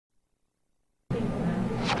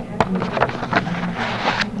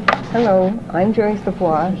Hello, I'm Joyce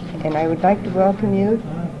LaFois, and I would like to welcome you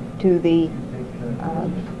to the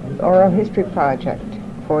Oral History Project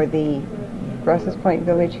for the Rouses Point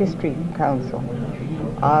Village History Council.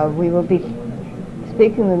 We will be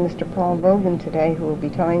speaking with Mr. Paul Vogan today, who will be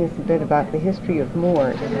telling us a bit about the history of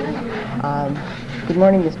Mooers. Good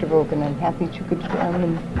morning, Mr. Vogan. I'm happy that you could come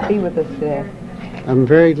and be with us today. I'm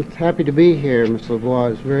very happy to be here, Ms.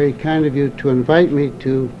 LaFois. It's very kind of you to invite me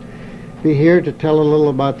to be here to tell a little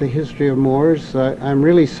about the history of Mooers. I'm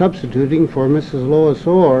really substituting for Mrs. Lois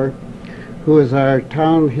Orr, who is our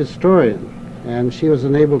town historian, and she was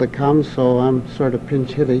unable to come, so I'm sort of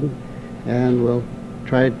pinch hitting, and we'll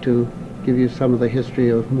try to give you some of the history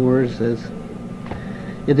of Mooers as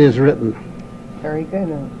it is written. Very good,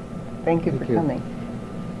 and thank you for coming.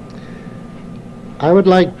 I would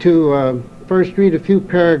like to first read a few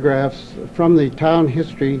paragraphs from the town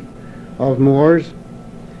history of Mooers.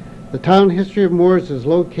 The town history of Mooers is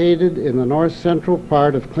located in the north-central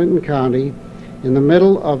part of Clinton County, in the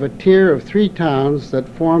middle of a tier of 3 towns that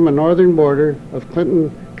form a northern border of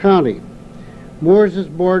Clinton County. Mooers is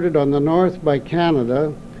bordered on the north by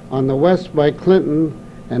Canada, on the west by Clinton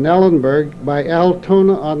and Ellenburg, by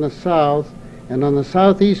Altona on the south, and on the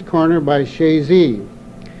southeast corner by Chazy.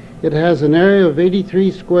 It has an area of 83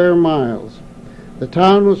 square miles. The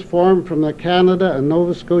town was formed from the Canada and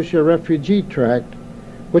Nova Scotia refugee tract,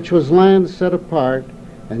 which was land set apart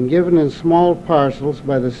and given in small parcels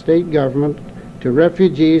by the state government to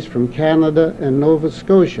refugees from Canada and Nova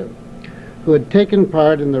Scotia, who had taken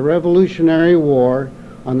part in the Revolutionary War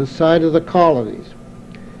on the side of the colonies.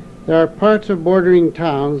 There are parts of bordering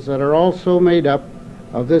towns that are also made up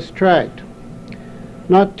of this tract.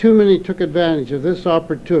 Not too many took advantage of this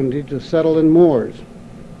opportunity to settle in Mooers.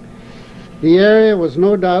 The area was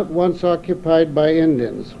no doubt once occupied by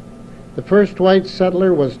Indians. The first white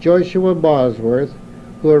settler was Joshua Bosworth,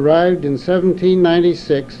 who arrived in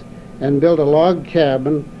 1796 and built a log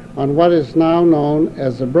cabin on what is now known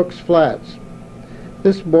as the Brooks Flats.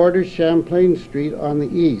 This borders Champlain Street on the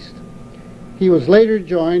east. He was later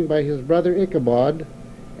joined by his brother Ichabod,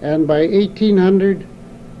 and by 1800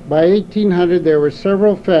 there were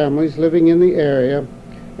several families living in the area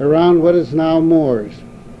around what is now Mooers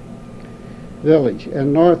Village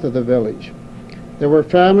and north of the village. There were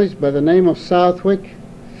families by the name of Southwick,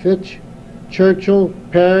 Fitch, Churchill,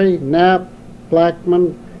 Perry, Knapp,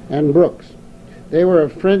 Blackman, and Brooks. They were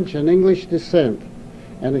of French and English descent,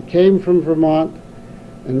 and it came from Vermont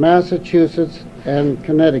and Massachusetts and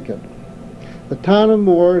Connecticut. The town of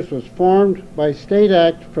Mooers was formed by state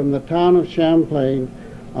act from the town of Champlain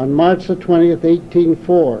on March the 20th,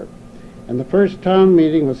 1804, and the first town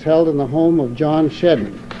meeting was held in the home of John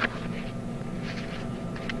Shedden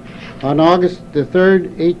on August the 3rd,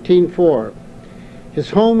 1804. His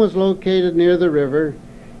home was located near the river,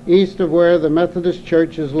 east of where the Methodist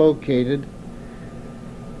Church is located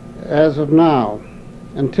as of now.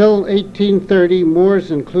 Until 1830, Mooers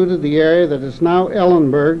included the area that is now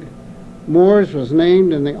Ellenburg. Mooers was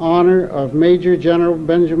named in the honor of Major General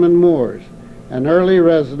Benjamin Mooers, an early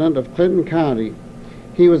resident of Clinton County.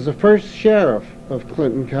 He was the first sheriff of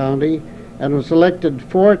Clinton County and was elected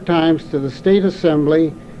 4 times to the State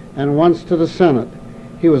Assembly and once to the Senate.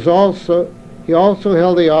 He also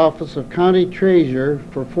held the office of county treasurer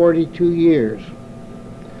for 42 years.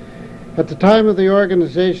 At the time of the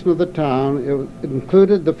organization of the town, it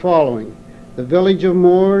included the following: the village of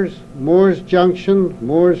Mooers, Mooers Junction,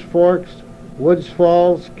 Mooers Forks, Woods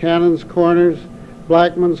Falls, Cannon's Corners,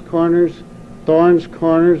 Blackman's Corners, Thorn's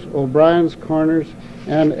Corners, O'Brien's Corners,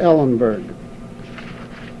 and Ellenburg.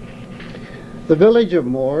 The village of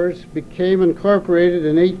Mooers became incorporated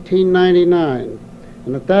in 1899,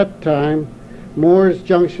 and at that time, Mooers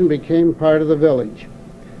Junction became part of the village.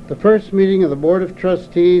 The first meeting of the Board of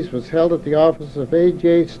Trustees was held at the office of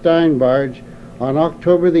A.J. Steinbarge on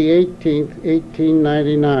October the 18th,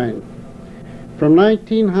 1899. From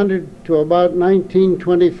 1900 to about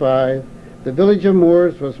 1925, the village of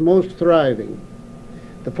Mooers was most thriving.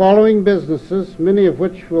 The following businesses, many of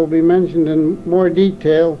which will be mentioned in more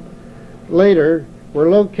detail later, were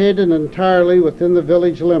located entirely within the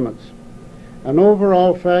village limits: an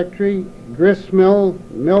overall factory, grist mill,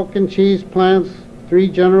 milk and cheese plants, 3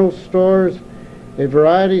 general stores, a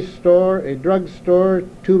variety store, a drug store,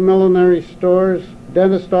 2 millinery stores,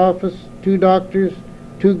 dentist office, 2 doctors,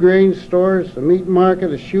 2 grain stores, a meat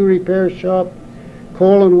market, a shoe repair shop,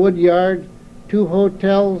 coal and wood yard, 2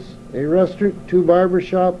 hotels, a restaurant, 2 barber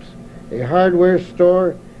shops, a hardware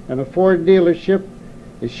store, and a Ford dealership,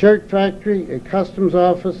 a shirt factory, a customs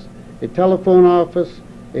office, a telephone office,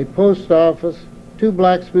 a post office, 2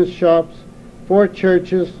 blacksmith shops, 4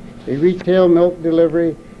 churches, a retail milk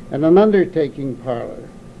delivery, and an undertaking parlor.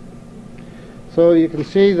 So you can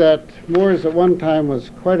see that Mooers at one time was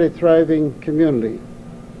quite a thriving community.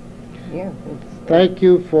 Yeah. Thank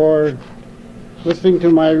you for listening to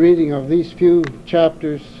my reading of these few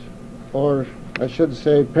chapters, or I should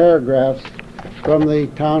say paragraphs, from the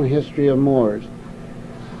town history of Mooers.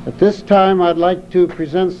 At this time I'd like to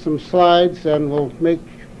present some slides, and we'll make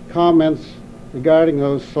comments regarding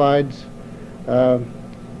those slides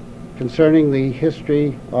concerning the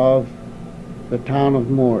history of the town of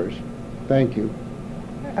Mooers. Thank you.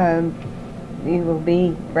 We will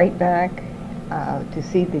be right back to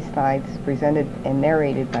see the slides presented and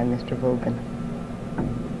narrated by Mr. Vogan.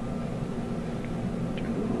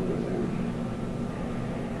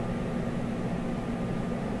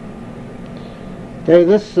 Okay,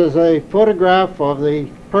 this is a photograph of the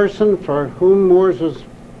person for whom Mooers was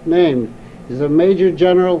named. He's a major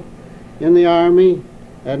general in the Army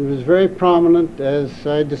and was very prominent, as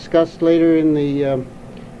I discussed later in the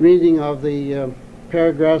reading of the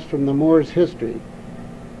paragraphs from the Mooers history.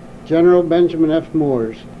 General Benjamin F.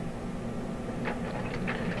 Mooers.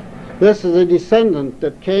 This is a descendant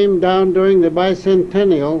that came down during the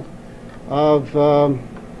bicentennial of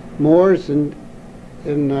Mooers in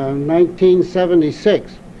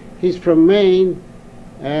 1976. He's from Maine,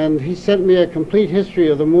 and he sent me a complete history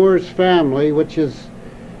of the Mooers family, which is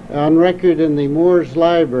on record in the Mooers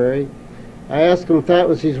library. I asked him if that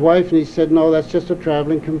was his wife, and he said, no, that's just a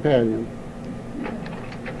traveling companion.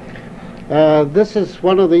 This is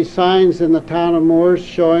one of the signs in the town of Mooers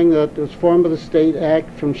showing that it was formed by the State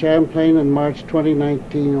Act from Champlain in March 20,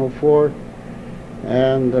 1904,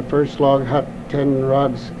 and the first log hut 10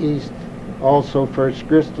 rods east, also first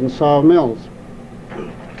grist and saw mills.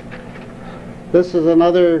 This is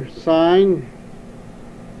another sign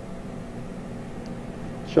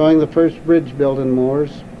showing the first bridge built in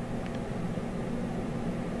Mooers.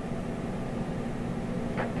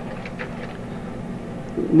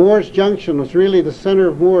 Mooers Junction was really the center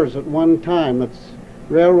of Mooers at one time. It's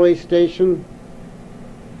a railway station.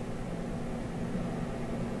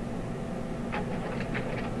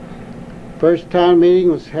 First town meeting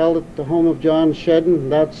was held at the home of John Shedden.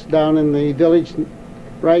 That's down in the village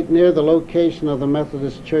right near the location of the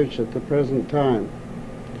Methodist Church at the present time,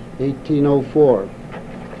 1804.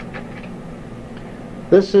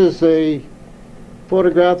 This is a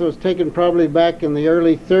photograph that was taken probably back in the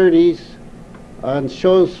early 30s and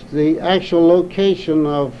shows the actual location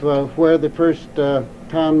of where the first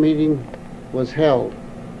town meeting was held.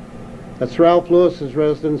 That's Ralph Lewis's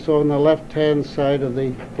residence on the left-hand side of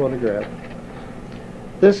the photograph.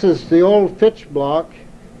 This is the old Fitch block.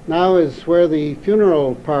 Now is where the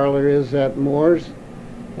funeral parlor is at Mooers,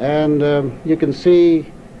 and you can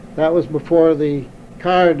see that was before the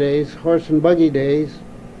car days, horse and buggy days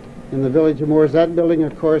in the village of Mooers. That building,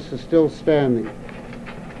 of course, is still standing.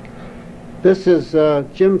 This is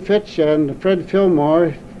Jim Fitch and Fred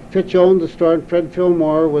Fillmore. Fitch owned the store, and Fred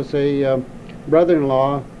Fillmore was a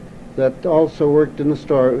brother-in-law that also worked in the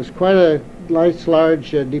store. It was quite a nice, large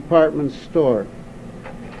department store.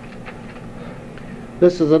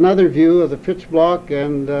 This is another view of the Fitch block,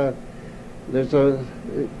 and there's the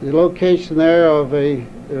location there of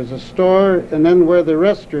there's a store, and then where the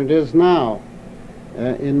restaurant is now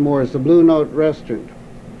in Mooers, the Blue Note restaurant.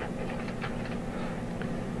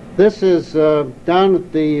 This is down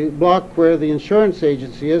at the block where the insurance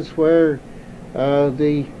agency is, where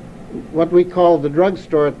what we called the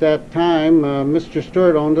drugstore at that time. Mr.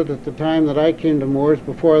 Stewart owned it at the time that I came to Mooers.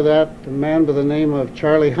 Before that, a man by the name of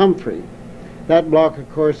Charlie Humphrey. That block, of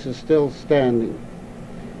course, is still standing.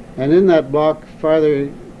 And in that block, farther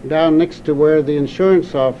down next to where the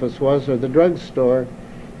insurance office was, or the drugstore,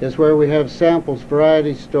 is where we have Samples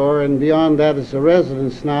Variety Store, and beyond that is a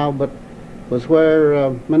residence now, but was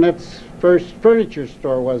where Manette's first furniture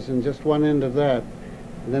store was, in just one end of that.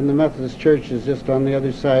 And then the Methodist Church is just on the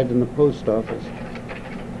other side in the post office.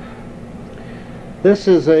 This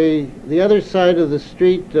is the other side of the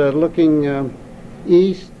street looking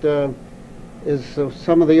east. Is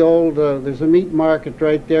some of the old, there's a meat market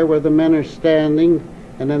right there where the men are standing,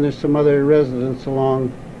 and then there's some other residents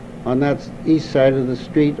along on that east side of the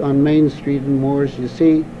street on Main Street in Mooers. You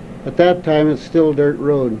see, at that time it's still dirt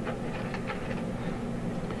road.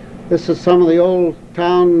 This is some of the old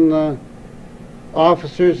town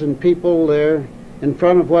officers and people there in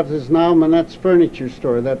front of what is now Manette's furniture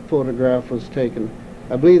store. That photograph was taken.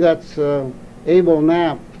 I believe that's Abel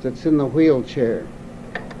Knapp that's in the wheelchair.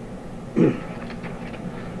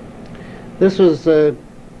 This was the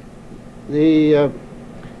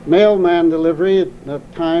mailman delivery at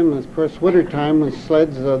that time, of course, winter time with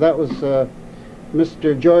sleds. That was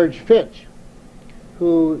Mr. George Fitch,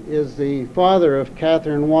 who is the father of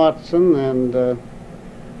Catherine Watson and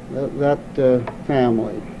that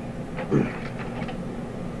family.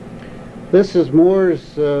 This is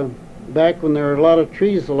Mooers back when there were a lot of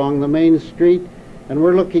trees along the main street, and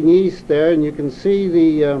we're looking east there, and you can see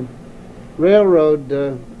the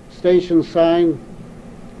railroad station sign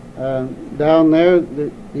down there.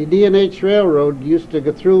 The D&H Railroad used to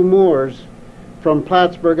go through Mooers from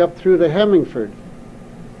Plattsburgh up through to Hemmingford.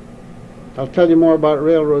 I'll tell you more about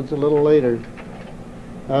railroads a little later.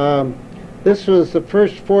 This was the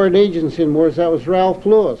first Ford agency in Mooers. That was Ralph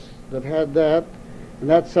Lewis that had that, and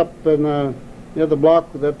that's up in near the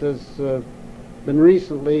block that has been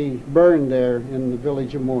recently burned there in the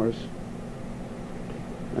village of Mooers.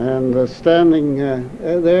 And standing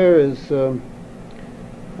there is,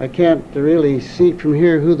 I can't really see from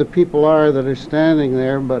here who the people are that are standing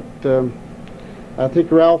there, but I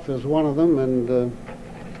think Ralph is one of them, and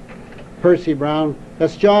Percy Brown.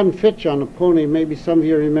 That's John Fitch on a pony. Maybe some of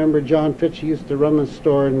you remember John Fitch. He used to run the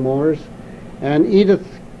store in Mooers. And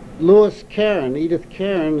Edith Lewis Caron. Edith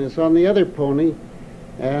Caron is on the other pony,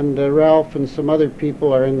 and Ralph and some other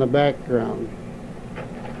people are in the background.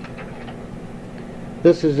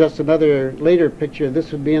 This is just another later picture.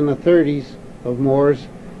 This would be in the 30s of Mooers.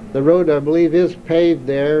 The road, I believe, is paved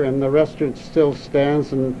there, and the restaurant still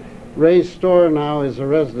stands, and Ray's store now is a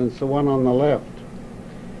residence, the one on the left.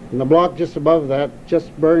 And the block just above that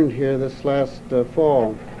just burned here this last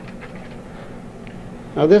fall.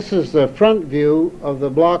 Now this is the front view of the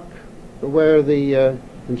block where the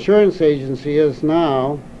insurance agency is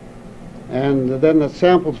now, and then the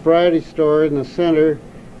Samples Variety Store in the center,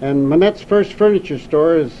 and Manette's First Furniture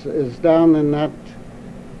Store is down in that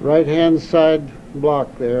right-hand side block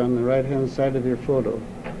there on the right-hand side of your photo.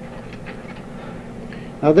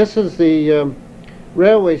 Now this is the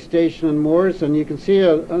railway station in Mooers, and you can see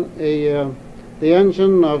the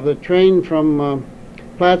engine of the train from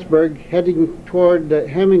Plattsburgh heading toward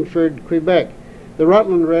Hemmingford, Quebec. The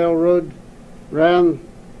Rutland Railroad ran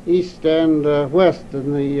east and west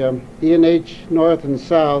in the D&H north and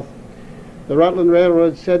south. The Rutland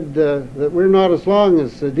Railroad said that we're not as long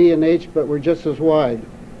as the D&H, but we're just as wide.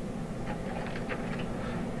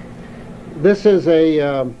 This is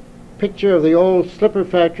a picture of the old slipper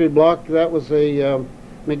factory block. That was a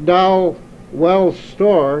McDowell Wells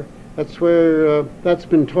store. That's where that's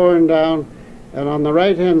been torn down, and on the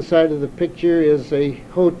right hand side of the picture is a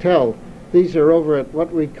hotel. These are over at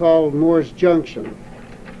what we call Mooers Junction.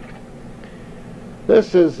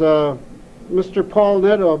 This is Mr. Paul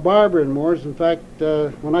Netto, a barber in Mooers. In fact,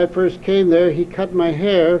 when I first came there, he cut my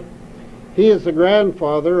hair. He is the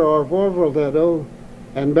grandfather of Orville Netto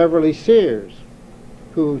and Beverly Sears,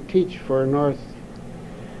 who teach for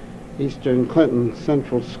Northeastern Clinton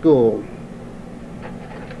Central School.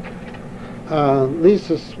 This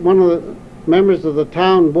is one of the members of the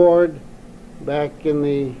town board back in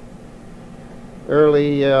the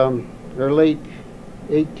early or late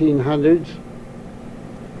 1800s.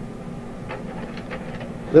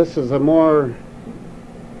 This is a more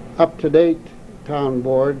up-to-date town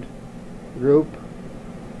board group.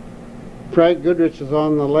 Frank Goodrich is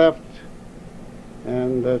on the left,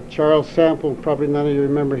 and Charles Sample, probably none of you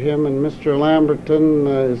remember him, and Mr. Lamberton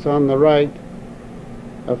is on the right.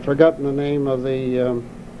 I've forgotten the name of the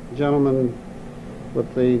gentleman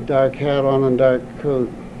with the dark hat on and dark coat.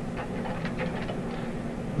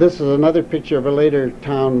 This is another picture of a later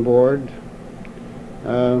town board.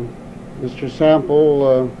 Mr.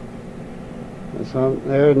 Sample is on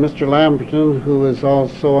there, and Mr. Lamberton, who is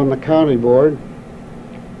also on the county board.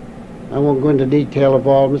 I won't go into detail of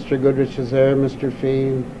all. Mr. Goodrich is there, Mr.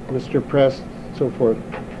 Fee, Mr. Prest, so forth.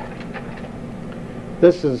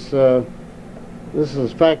 This is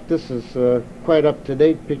quite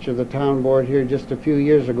up-to-date picture of the town board here just a few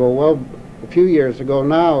years ago. Well, a few years ago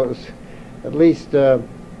now. It was at least 10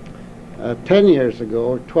 years ago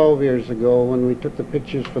or 12 years ago when we took the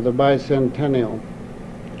pictures for the bicentennial.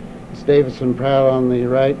 It's Davison Pratt on the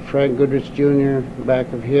right, Frank Goodrich Jr.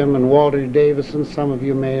 back of him, and Walter Davison, some of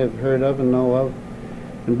you may have heard of and know of,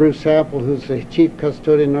 and Bruce Sample, who's the chief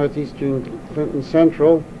custodian Northeastern Clinton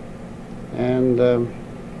Central, and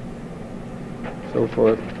so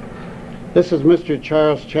forth. This is Mr.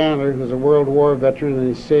 Charles Chandler, who's a World War veteran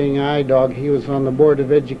and he's seeing eye dog. He was on the Board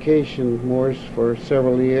of Education, Mooers, for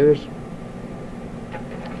several years.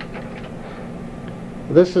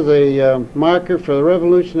 This is a marker for the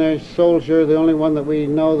Revolutionary Soldier, the only one that we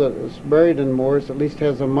know that is buried in Mooers, at least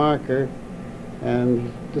has a marker.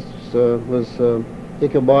 And this was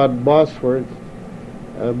Ichabod Bosworth,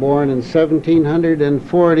 born in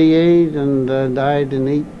 1748 and died in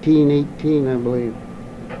 1818, I believe.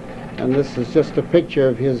 And this is just a picture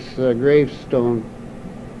of his gravestone.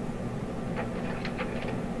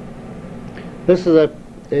 This is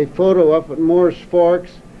a photo up at Mooers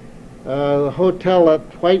Forks. The hotel, that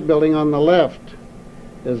white building on the left,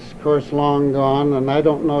 is of course long gone, and I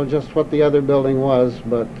don't know just what the other building was,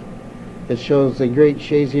 but it shows the Great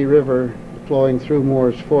Chazy River flowing through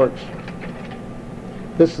Mooers Forks.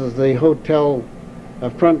 This is the hotel, a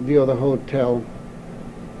front view of the hotel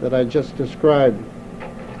that I just described.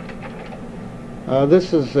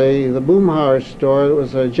 This is the Boomhauer store. It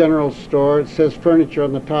was a general store. It says furniture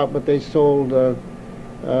on the top, but they sold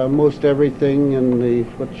most everything in the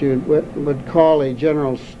what you would call a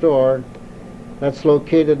general store. That's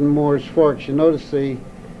located in Mooers Forks. You notice the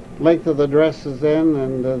length of the dresses then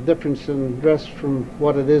and the difference in dress from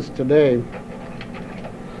what it is today.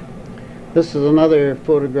 This is another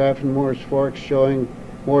photograph in Mooers Forks showing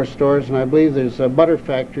more stores, and I believe there's a butter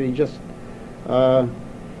factory just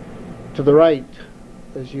to the right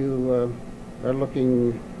as you are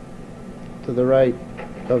looking to the right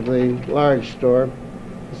of the large store.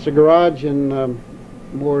 It's a garage in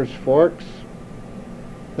Mooers Forks.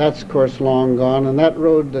 That's of course long gone, and that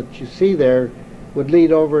road that you see there would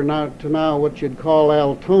lead over now to what you'd call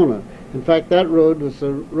Altona. In fact, that road was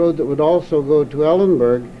a road that would also go to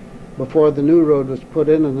Ellenburg before the new road was put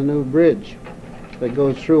in and the new bridge that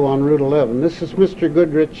goes through on Route 11. This is Mr.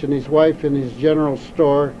 Goodrich and his wife in his general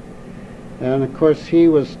store, and of course he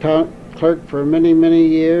was town clerk for many, many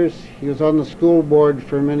years. He was on the school board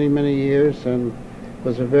for many, many years and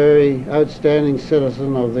was a very outstanding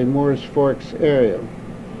citizen of the Mooers Forks area,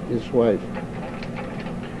 his wife.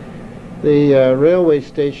 The railway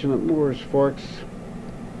station at Mooers Forks.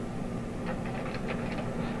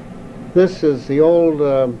 This is the old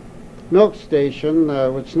milk station,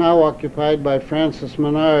 which is now occupied by Francis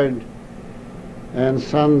Menard and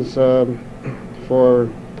Sons for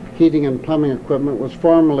heating and plumbing equipment. Was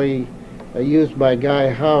formerly used by Guy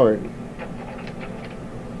Howard.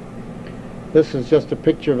 This is just a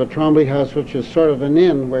picture of a Trombley House, which is sort of an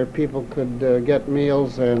inn where people could get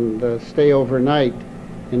meals and stay overnight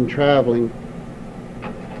in traveling.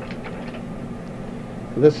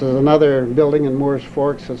 This is another building in Mooers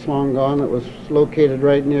Forks that's long gone. It was located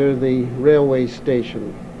right near the railway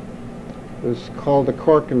station. It was called the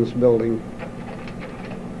Corkins Building.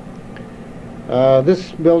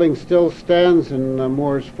 This building still stands in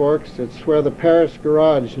Mooers Forks. It's where the Paris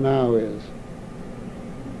Garage now is.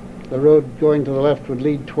 The road going to the left would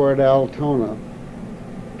lead toward Altona.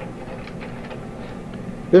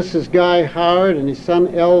 This is Guy Howard and his son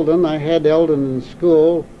Eldon. I had Eldon in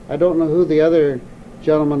school. I don't know who the other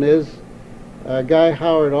gentleman is. Guy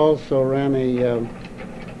Howard also ran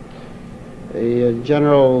a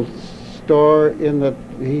general store in that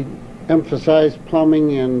he emphasized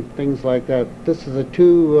plumbing and things like that. This is a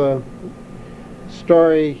two-story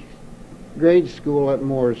grade school at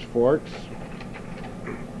Mooers Forks.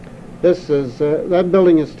 This is that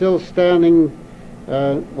building is still standing.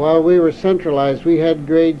 While we were centralized, we had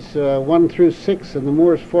grades 1 through 6 in the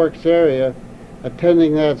Mooers Forks area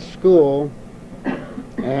attending that school,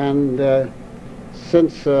 and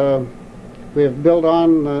since we have built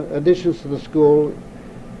on additions to the school,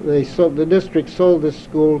 the district sold this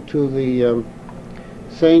school to the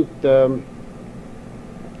St.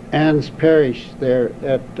 Anne's Parish there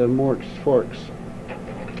at Mooers Forks.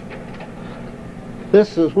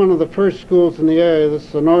 This is one of the first schools in the area. This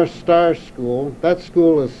is the North Star School. That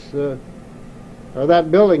school is, or that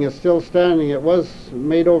building is still standing. It was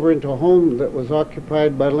made over into a home that was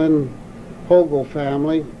occupied by Lynn Hogle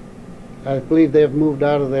family. I believe they have moved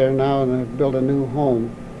out of there now and have built a new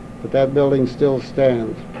home, but that building still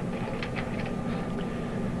stands.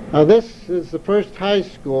 Now this is the first high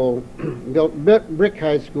school, brick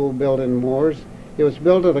high school built in Mooers. It was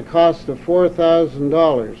built at a cost of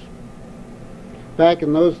 $4,000. Back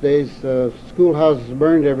in those days, schoolhouses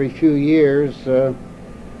burned every few years, or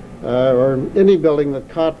any building that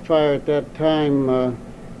caught fire at that time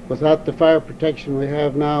without the fire protection we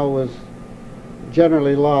have now was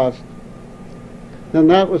generally lost. Then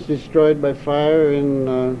that was destroyed by fire in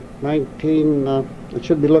I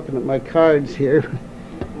should be looking at my cards here,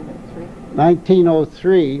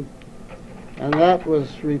 1903, and that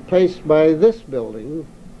was replaced by this building,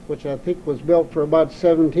 which I think was built for about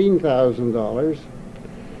 $17,000.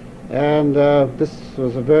 And this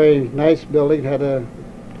was a very nice building, had a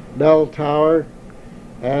bell tower,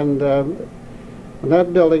 and when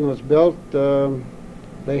that building was built,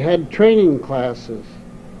 they had training classes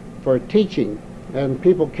for teaching, and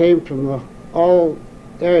people came from all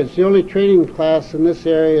areas. The only training class in this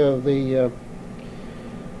area of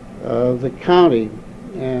the county,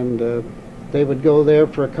 and they would go there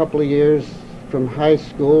for a couple of years from high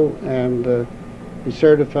school and be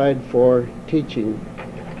certified for teaching.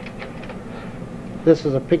 This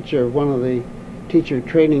is a picture of one of the teacher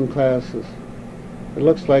training classes. It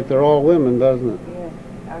looks like they're all women, doesn't it? Yes,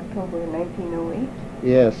 October 1908.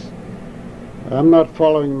 Yes. I'm not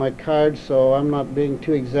following my card, so I'm not being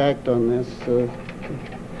too exact on this.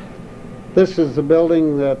 This is the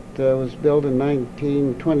building that was built in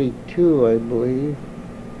 1922, I believe.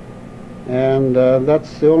 And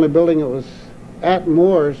that's the only building that was at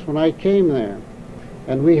Mooers when I came there.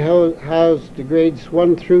 And we housed the grades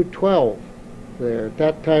 1 through 12 there. At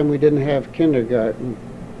that time we didn't have kindergarten.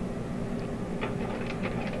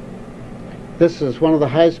 This is one of the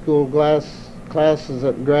high school classes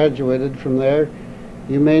that graduated from there.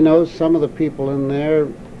 You may know some of the people in there.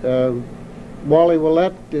 Wally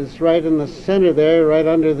Willett is right in the center there, right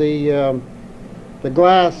under the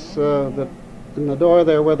glass in the door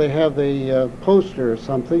there where they have the poster or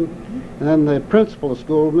something. And then the principal of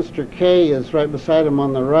school, Mr. K, is right beside him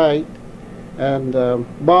on the right. And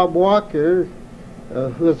Bob Walker,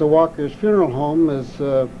 who is the Walker's Funeral Home, is,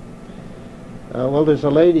 well, there's a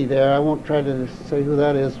lady there. I won't try to say who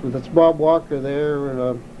that is, but it's Bob Walker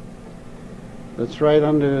there. That's right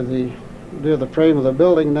under near the frame of the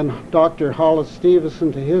building. Then Dr. Hollis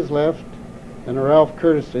Stevenson to his left, and Ralph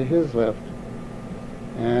Curtis to his left.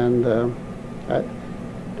 And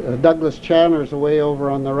Douglas Chandler's away over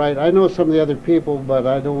on the right. I know some of the other people, but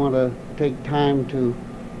I don't want to take time to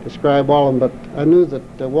describe all of them. But I knew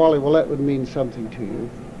that Wally Willett would mean something to you.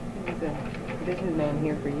 He's a businessman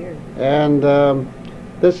here for years. And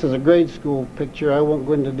this is a grade school picture. I won't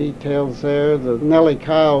go into details there. Nellie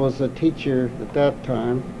Kyle was the teacher at that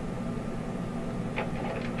time.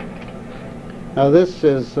 Now this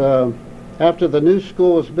is after the new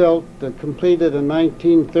school was built, completed in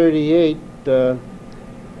 1938. The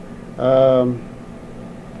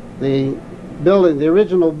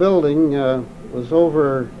original building was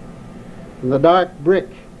over in the dark brick,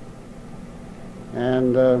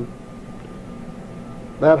 and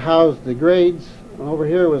that housed the grades. Over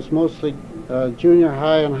here was mostly junior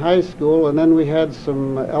high and high school, and then we had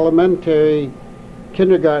some elementary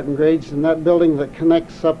kindergarten grades in that building that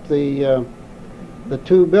connects up the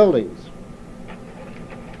two buildings.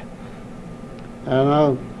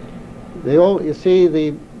 And you see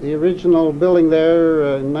the original building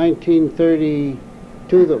there in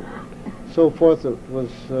 1932, so forth, it was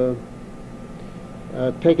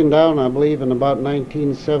taken down, I believe, in about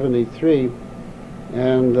 1973,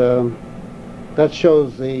 and that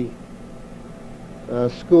shows the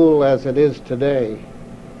school as it is today.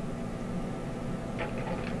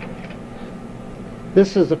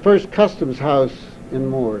 This is the first customs house in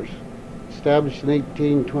Mooers, established in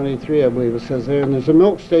 1823, I believe it says there. And there's a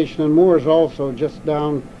milk station in Mooers also, just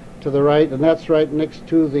down to the right, and that's right next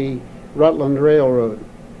to the Rutland Railroad.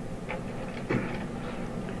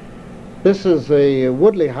 This is a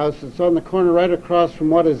Woodley house. It's on the corner right across from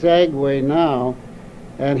what is Agway now.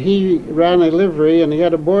 And he ran a livery, and he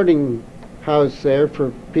had a boarding house there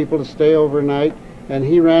for people to stay overnight. And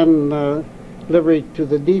he ran livery to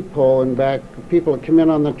the depot and back. People would come in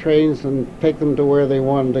on the trains and take them to where they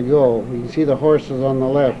wanted to go. You can see the horses on the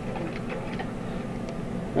left.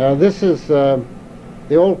 This is the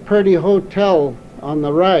old Purdy Hotel on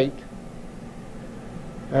the right,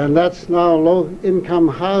 and that's now low-income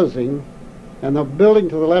housing. And the building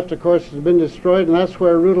to the left, of course, has been destroyed, and that's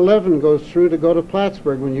where Route 11 goes through to go to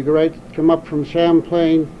Plattsburgh. When you come up from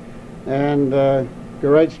Champlain and go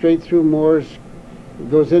right straight through Mooers,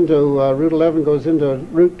 goes into Route 11 goes into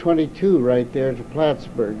Route 22 right there to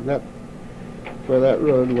Plattsburgh. That's where that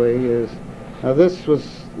roadway is. Now this was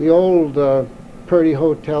the old Purdy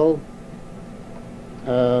Hotel.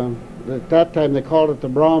 At that time they called it the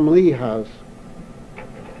Bromley House.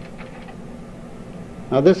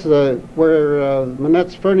 Now this is where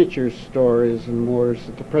Manette's Furniture Store is in Mooers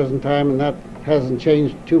at the present time, and that hasn't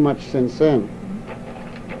changed too much since then.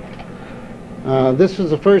 This was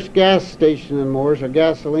the first gas station in Mooers, a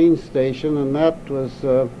gasoline station, and that was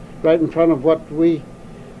right in front of what we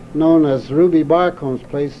known as Ruby Barcomb's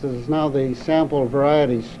place. This is now the Sample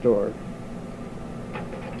Variety Store.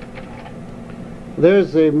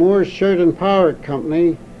 There's the Mooers Shirt and Power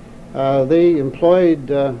Company. They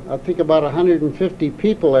employed, I think, about 150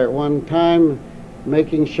 people at one time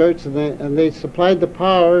making shirts, and they supplied the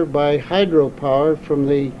power by hydropower from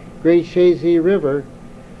the Great Chazy River,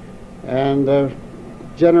 and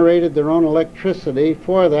generated their own electricity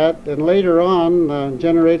for that, and later on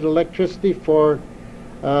generated electricity for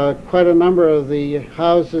quite a number of the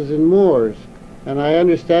houses in Mooers. And I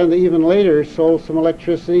understand they even later sold some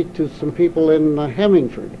electricity to some people in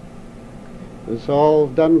Hemingford. It's all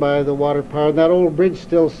done by the water power. That old bridge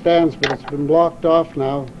still stands, but it's been blocked off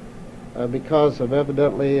now because of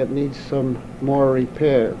evidently it needs some more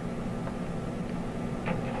repair.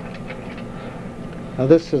 Now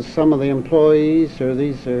this is some of the employees, or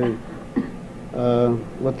these are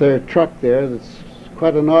with their truck there. That's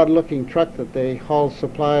quite an odd looking truck that they haul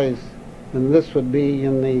supplies, and this would be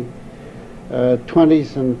in the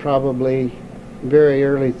 20s and probably very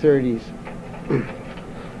early 30s.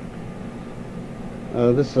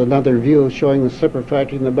 This is another view showing the slipper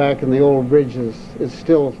factory in the back, and the old bridge is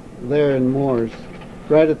still there in Mooers,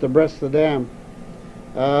 right at the breast of the dam.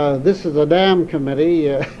 This is the dam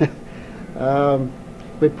committee.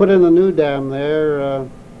 We put in a new dam there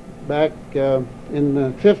back in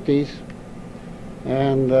the 50s,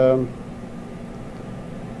 and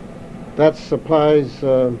that supplies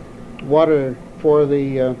water for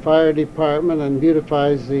the fire department and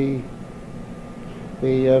beautifies the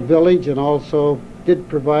village, and also did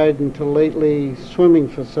provide until lately swimming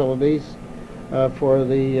facilities for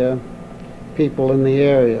the people in the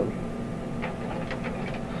area.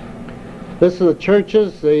 This is the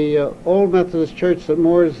churches, the old Methodist church at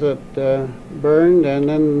Mooers that burned, and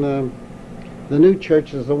then the new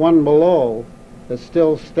church is the one below that's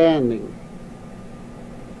still standing.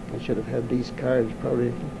 I should have had these cards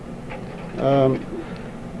probably.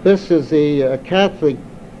 This is the Catholic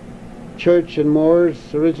church in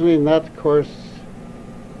Mooers originally, and that, of course,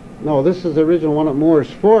 no, this is the original one at Mooers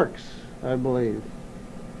Forks, I believe.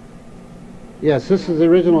 Yes, this is the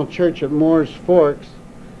original church at Mooers Forks,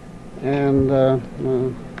 and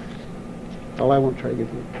well, I won't try to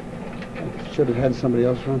give you. I should have had somebody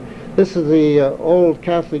else run. This is the old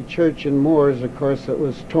Catholic church in Mooers, of course, that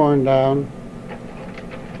was torn down.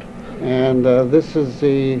 And this is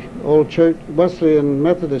the old church, Wesleyan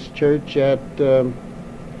Methodist church at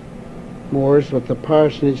Mooers with the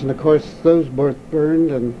parsonage, and of course those both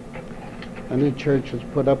burned and a new church was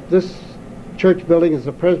put up. This church building is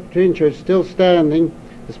the Presbyterian church, still standing.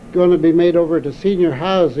 It's going to be made over to senior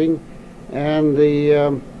housing, and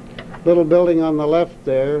the little building on the left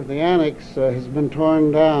there, the annex, has been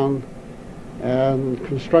torn down, and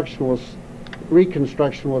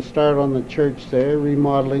reconstruction will start on the church there,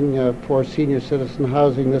 remodeling for senior citizen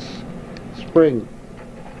housing this spring.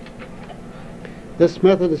 This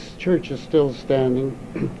Methodist church is still standing.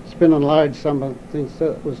 It's been enlarged some since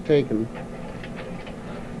that was taken.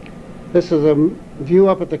 This is a view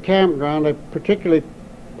up at the campground. I particularly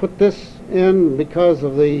put this in because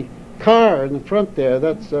of the car in the front there.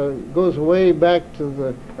 That goes way back to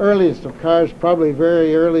the earliest of cars, probably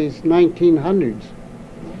very early 1900s.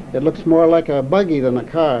 It looks more like a buggy than a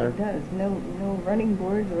car. It does. No running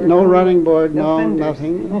board? Or no running board, no fenders.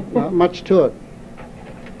 Nothing. Not much to it.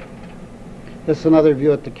 This is another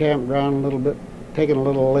view at the campground, a little bit, taken a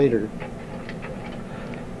little later.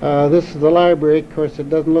 This is the library. Of course, it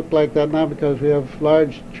doesn't look like that now because we have a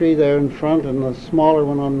large tree there in front and a smaller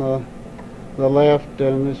one on the left,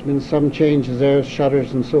 and there's been some changes there,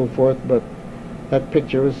 shutters and so forth, but that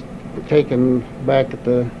picture was taken back at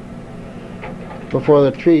before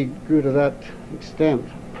the tree grew to that extent.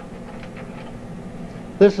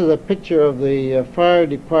 This is a picture of the fire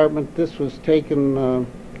department. This was taken,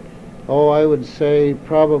 I would say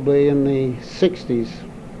probably in the 60s,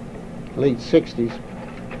 late 60s.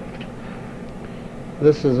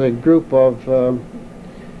 This is a group of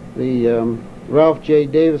the Ralph J.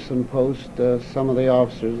 Davison post, some of the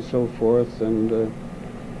officers and so forth, and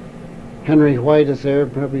Henry White is there.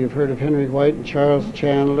 Probably you've heard of Henry White, and Charles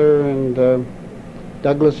Chandler, and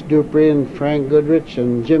Douglas Dupree, and Frank Goodrich,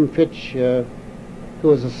 and Jim Fitch, who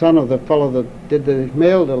was the son of the fellow that did the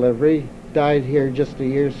mail delivery, died here just a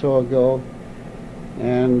year or so ago,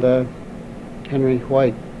 and Henry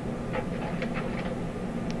White.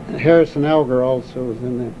 Harrison Alger also was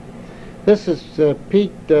in there. This is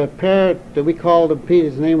Pete Parrott. We called him Pete.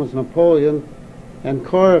 His name was Napoleon, and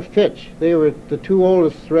Cora Fitch. They were the two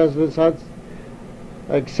oldest residents,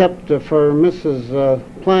 except for Mrs.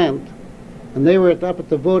 Plant, and they were up at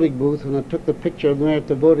the voting booth. And I took the picture of them there at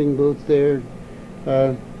the voting booth there,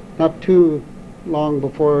 not too long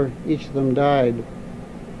before each of them died.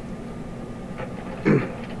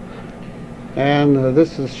 And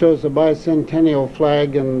this shows the bicentennial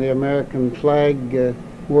flag and the American flag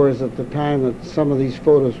wars at the time that some of these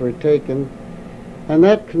photos were taken. And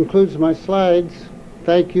that concludes my slides.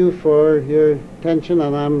 Thank you for your attention,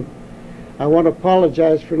 and I want to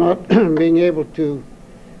apologize for not being able to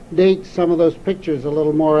date some of those pictures a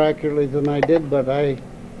little more accurately than I did, but I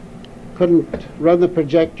couldn't run the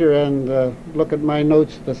projector and look at my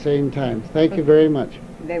notes at the same time. Thank you very much.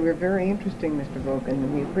 They were very interesting, Mr. Vogan,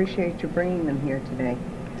 and we appreciate you bringing them here today.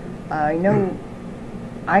 I know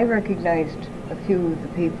I recognized a few of the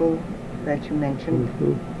people that you mentioned,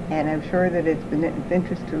 and I'm sure that it's been of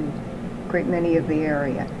interest to a great many of the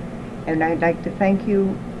area. And I'd like to thank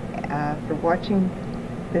you for watching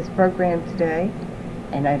this program today,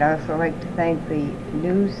 and I'd also like to thank the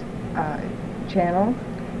news channel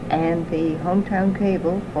and the Hometown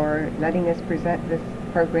Cable for letting us present this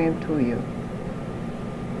program to you.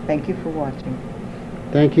 Thank you for watching.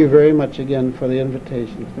 Thank you very much again for the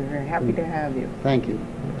invitation. We're very happy to have you. Thank you.